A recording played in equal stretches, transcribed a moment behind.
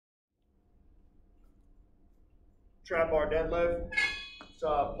trap bar deadlift. It's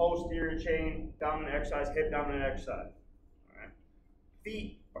a posterior chain dominant exercise, hip dominant exercise. All right.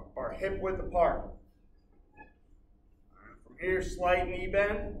 Feet are hip width apart. All right. From here, slight knee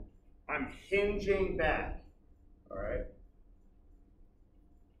bend. I'm hinging back. All right.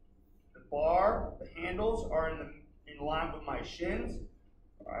 The bar, the handles are in line with my shins.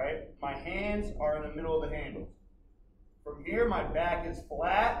 All right. My hands are in the middle of the handles. From here, my back is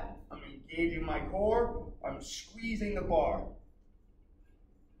flat. I'm engaging my core. I'm squeezing the bar.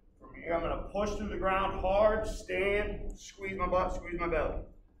 From here, I'm going to push through the ground hard, stand, squeeze my butt, squeeze my belly.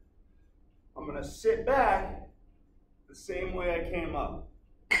 I'm going to sit back the same way I came up.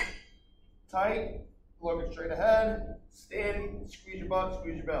 Tight, looking straight ahead, stand, squeeze your butt,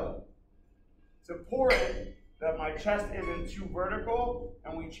 squeeze your belly. It's important that my chest isn't too vertical,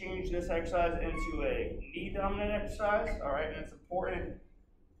 and we change this exercise into a knee dominant exercise, all right? And it's important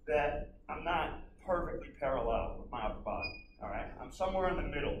that I'm not perfectly parallel with my upper body, all right? I'm somewhere in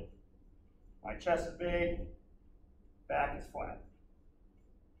the middle. My chest is big, back is flat.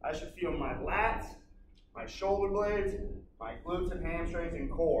 I should feel my lats, my shoulder blades, my glutes and hamstrings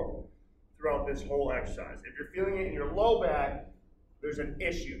and core throughout this whole exercise. If you're feeling it in your low back, there's an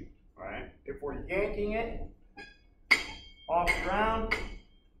issue, all right? If we're yanking it off the ground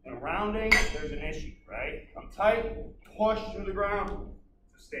and rounding, there's an issue, right? I'm tight, push through the ground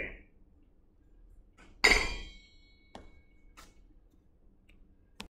to stand.